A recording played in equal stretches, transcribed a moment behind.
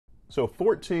So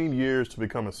 14 years to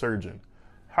become a surgeon.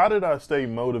 How did I stay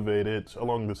motivated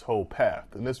along this whole path?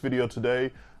 In this video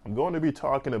today, I'm going to be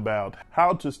talking about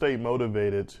how to stay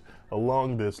motivated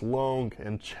along this long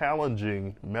and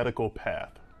challenging medical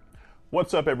path.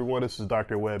 What's up everyone, this is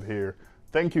Dr. Webb here.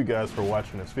 Thank you guys for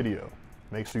watching this video.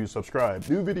 Make sure you subscribe.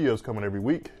 New videos coming every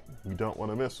week. You don't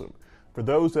want to miss them. For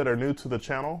those that are new to the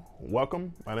channel,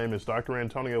 welcome. My name is Dr.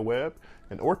 Antonio Webb,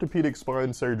 an orthopedic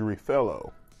spine surgery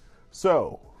fellow.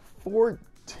 So,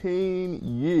 14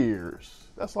 years,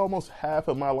 that's almost half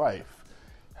of my life.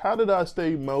 How did I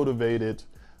stay motivated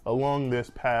along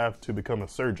this path to become a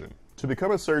surgeon? To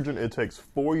become a surgeon, it takes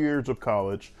 4 years of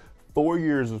college, 4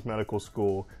 years of medical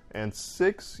school, and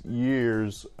 6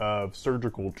 years of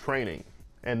surgical training.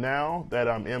 And now that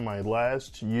I'm in my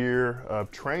last year of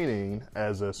training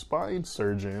as a spine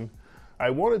surgeon,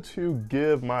 I wanted to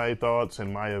give my thoughts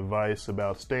and my advice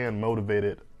about staying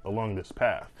motivated along this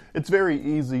path. It's very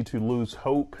easy to lose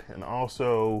hope and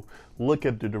also look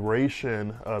at the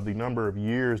duration of the number of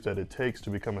years that it takes to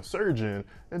become a surgeon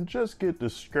and just get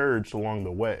discouraged along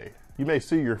the way. You may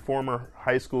see your former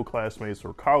high school classmates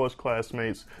or college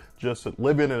classmates just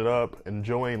living it up,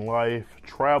 enjoying life,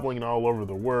 traveling all over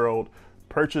the world,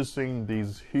 purchasing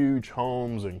these huge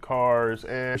homes and cars,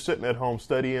 and you're sitting at home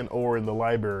studying or in the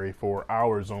library for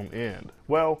hours on end.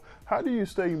 Well, how do you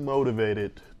stay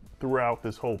motivated throughout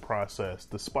this whole process,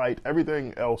 despite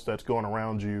everything else that's going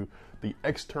around you, the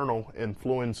external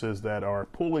influences that are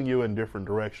pulling you in different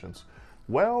directions?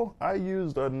 Well, I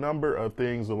used a number of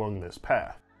things along this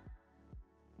path.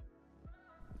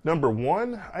 Number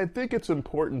one, I think it's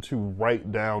important to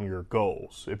write down your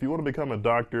goals. If you want to become a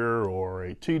doctor or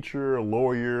a teacher, a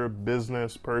lawyer,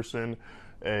 business person,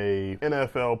 a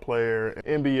NFL player,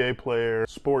 NBA player,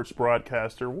 sports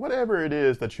broadcaster, whatever it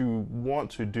is that you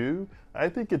want to do, I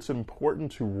think it's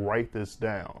important to write this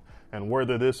down. And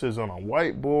whether this is on a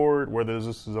whiteboard, whether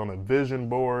this is on a vision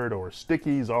board or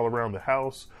stickies all around the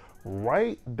house,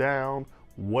 write down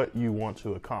what you want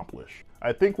to accomplish.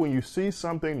 I think when you see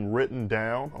something written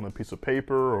down on a piece of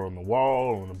paper or on the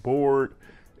wall or on the board,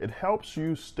 it helps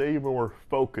you stay more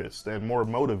focused and more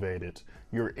motivated.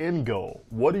 Your end goal,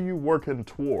 what are you working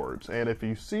towards? And if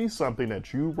you see something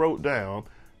that you wrote down,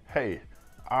 hey,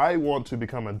 I want to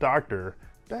become a doctor,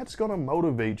 that's going to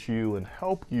motivate you and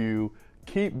help you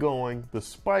keep going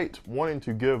despite wanting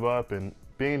to give up and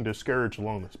being discouraged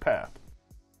along this path.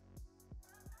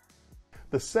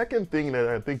 The second thing that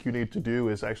I think you need to do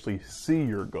is actually see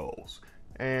your goals.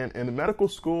 And in medical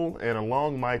school and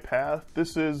along my path,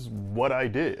 this is what I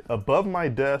did. Above my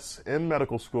desk in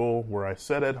medical school, where I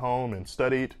sat at home and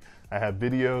studied, I have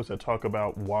videos that talk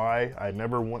about why I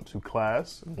never went to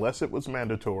class unless it was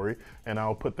mandatory, and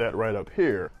I'll put that right up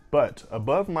here. But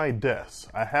above my desk,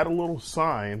 I had a little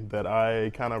sign that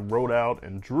I kind of wrote out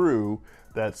and drew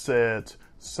that said,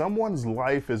 "Someone's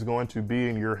life is going to be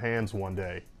in your hands one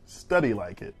day. Study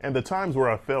like it." And the times where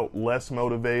I felt less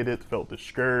motivated, felt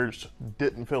discouraged,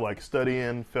 didn't feel like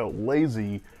studying, felt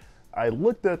lazy, I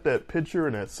looked at that picture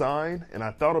and that sign and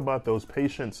I thought about those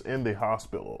patients in the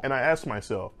hospital. And I asked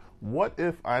myself, what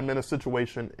if I'm in a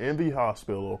situation in the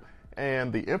hospital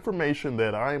and the information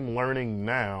that I'm learning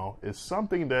now is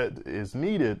something that is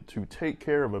needed to take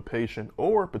care of a patient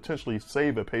or potentially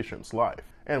save a patient's life?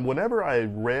 And whenever I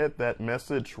read that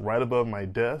message right above my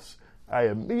desk, I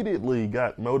immediately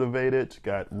got motivated,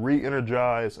 got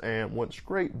re-energized, and went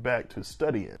straight back to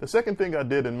studying. The second thing I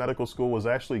did in medical school was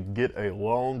actually get a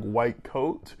long white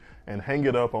coat and hang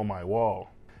it up on my wall.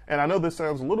 And I know this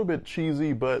sounds a little bit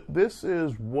cheesy, but this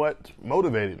is what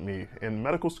motivated me. In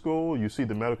medical school, you see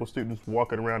the medical students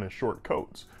walking around in short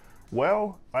coats.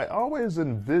 Well, I always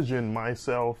envisioned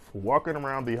myself walking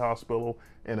around the hospital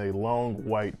in a long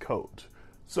white coat.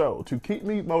 So to keep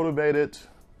me motivated,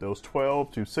 those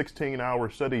 12 to 16-hour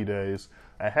study days,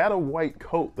 I had a white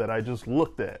coat that I just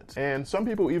looked at. And some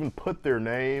people even put their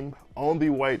name on the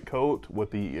white coat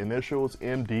with the initials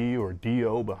MD or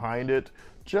DO behind it,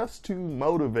 just to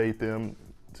motivate them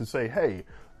to say, hey,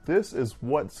 this is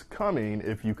what's coming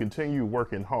if you continue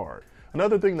working hard.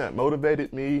 Another thing that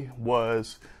motivated me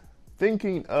was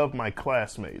thinking of my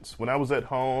classmates. When I was at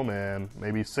home and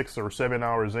maybe 6 or 7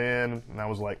 hours in, and I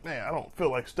was like, man, I don't feel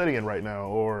like studying right now,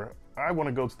 or I want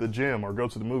to go to the gym or go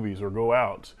to the movies or go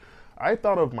out. I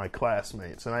thought of my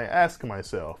classmates and I asked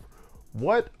myself,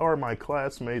 what are my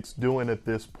classmates doing at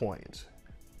this point?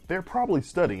 They're probably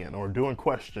studying or doing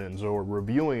questions or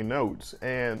reviewing notes,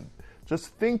 and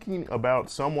just thinking about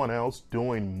someone else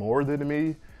doing more than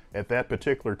me at that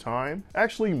particular time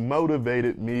actually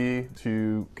motivated me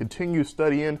to continue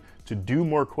studying, to do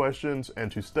more questions,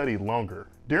 and to study longer.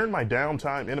 During my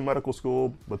downtime in medical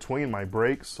school, between my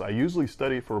breaks, I usually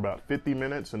studied for about 50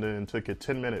 minutes and then took a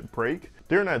 10-minute break.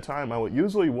 During that time, I would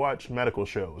usually watch medical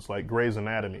shows like Grey's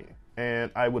Anatomy,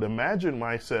 and I would imagine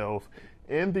myself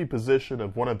in the position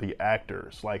of one of the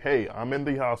actors. Like, hey, I'm in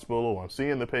the hospital, I'm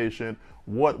seeing the patient,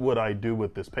 what would I do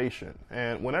with this patient?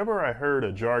 And whenever I heard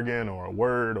a jargon or a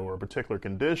word or a particular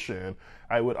condition,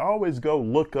 I would always go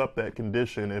look up that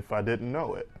condition if I didn't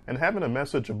know it. And having a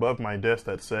message above my desk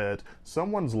that said,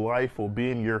 someone's life will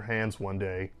be in your hands one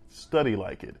day, study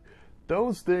like it.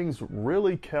 Those things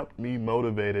really kept me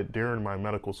motivated during my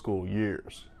medical school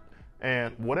years.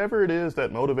 And whatever it is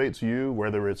that motivates you,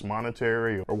 whether it's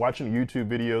monetary or watching YouTube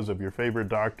videos of your favorite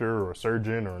doctor or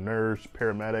surgeon or nurse,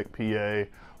 paramedic, PA,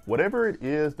 whatever it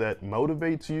is that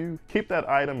motivates you, keep that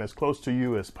item as close to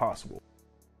you as possible.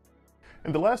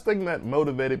 And the last thing that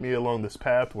motivated me along this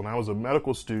path when I was a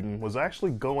medical student was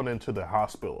actually going into the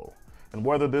hospital. And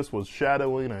whether this was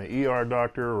shadowing an ER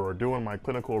doctor or doing my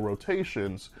clinical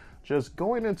rotations, just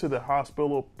going into the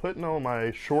hospital, putting on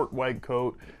my short white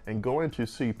coat and going to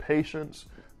see patients,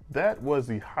 that was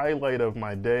the highlight of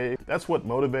my day. That's what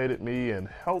motivated me and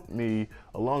helped me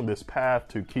along this path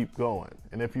to keep going.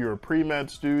 And if you're a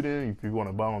pre-med student, if you want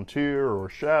to volunteer or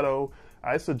shadow,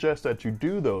 I suggest that you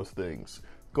do those things.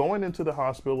 Going into the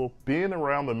hospital, being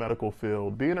around the medical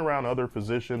field, being around other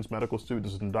physicians, medical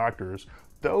students, and doctors,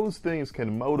 those things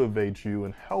can motivate you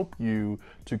and help you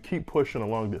to keep pushing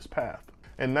along this path.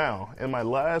 And now, in my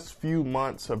last few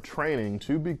months of training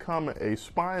to become a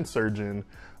spine surgeon,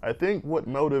 I think what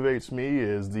motivates me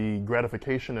is the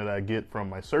gratification that I get from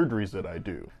my surgeries that I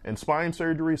do. In spine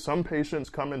surgery, some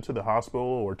patients come into the hospital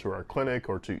or to our clinic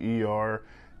or to ER.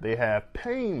 They have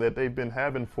pain that they've been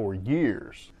having for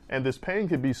years. And this pain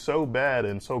can be so bad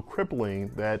and so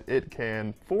crippling that it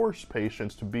can force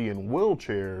patients to be in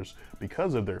wheelchairs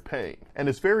because of their pain. And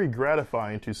it's very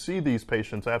gratifying to see these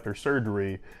patients after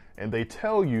surgery and they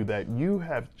tell you that you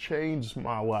have changed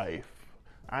my life.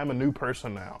 I'm a new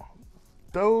person now.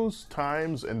 Those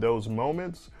times and those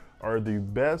moments are the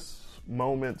best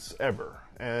moments ever.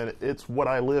 And it's what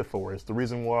I live for. It's the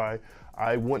reason why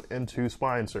I went into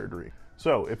spine surgery.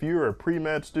 So if you're a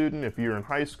pre-med student, if you're in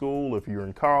high school, if you're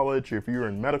in college, if you're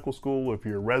in medical school, if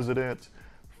you're a resident,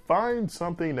 find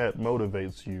something that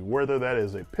motivates you, whether that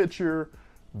is a picture,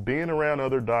 being around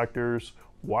other doctors,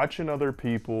 watching other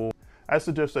people. I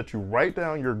suggest that you write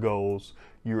down your goals,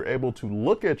 you're able to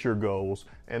look at your goals,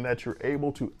 and that you're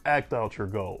able to act out your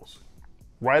goals.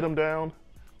 Write them down,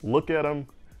 look at them,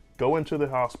 go into the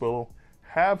hospital,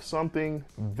 have something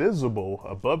visible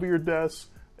above your desk,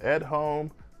 at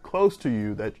home, close to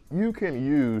you that you can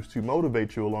use to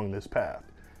motivate you along this path.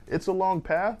 It's a long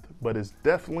path, but it's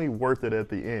definitely worth it at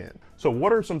the end. So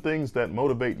what are some things that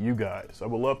motivate you guys? I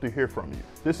would love to hear from you.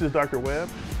 This is Dr. Webb.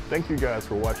 Thank you guys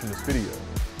for watching this video.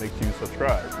 Make sure you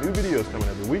subscribe. New videos coming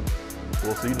every week.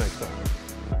 We'll see you next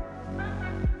time.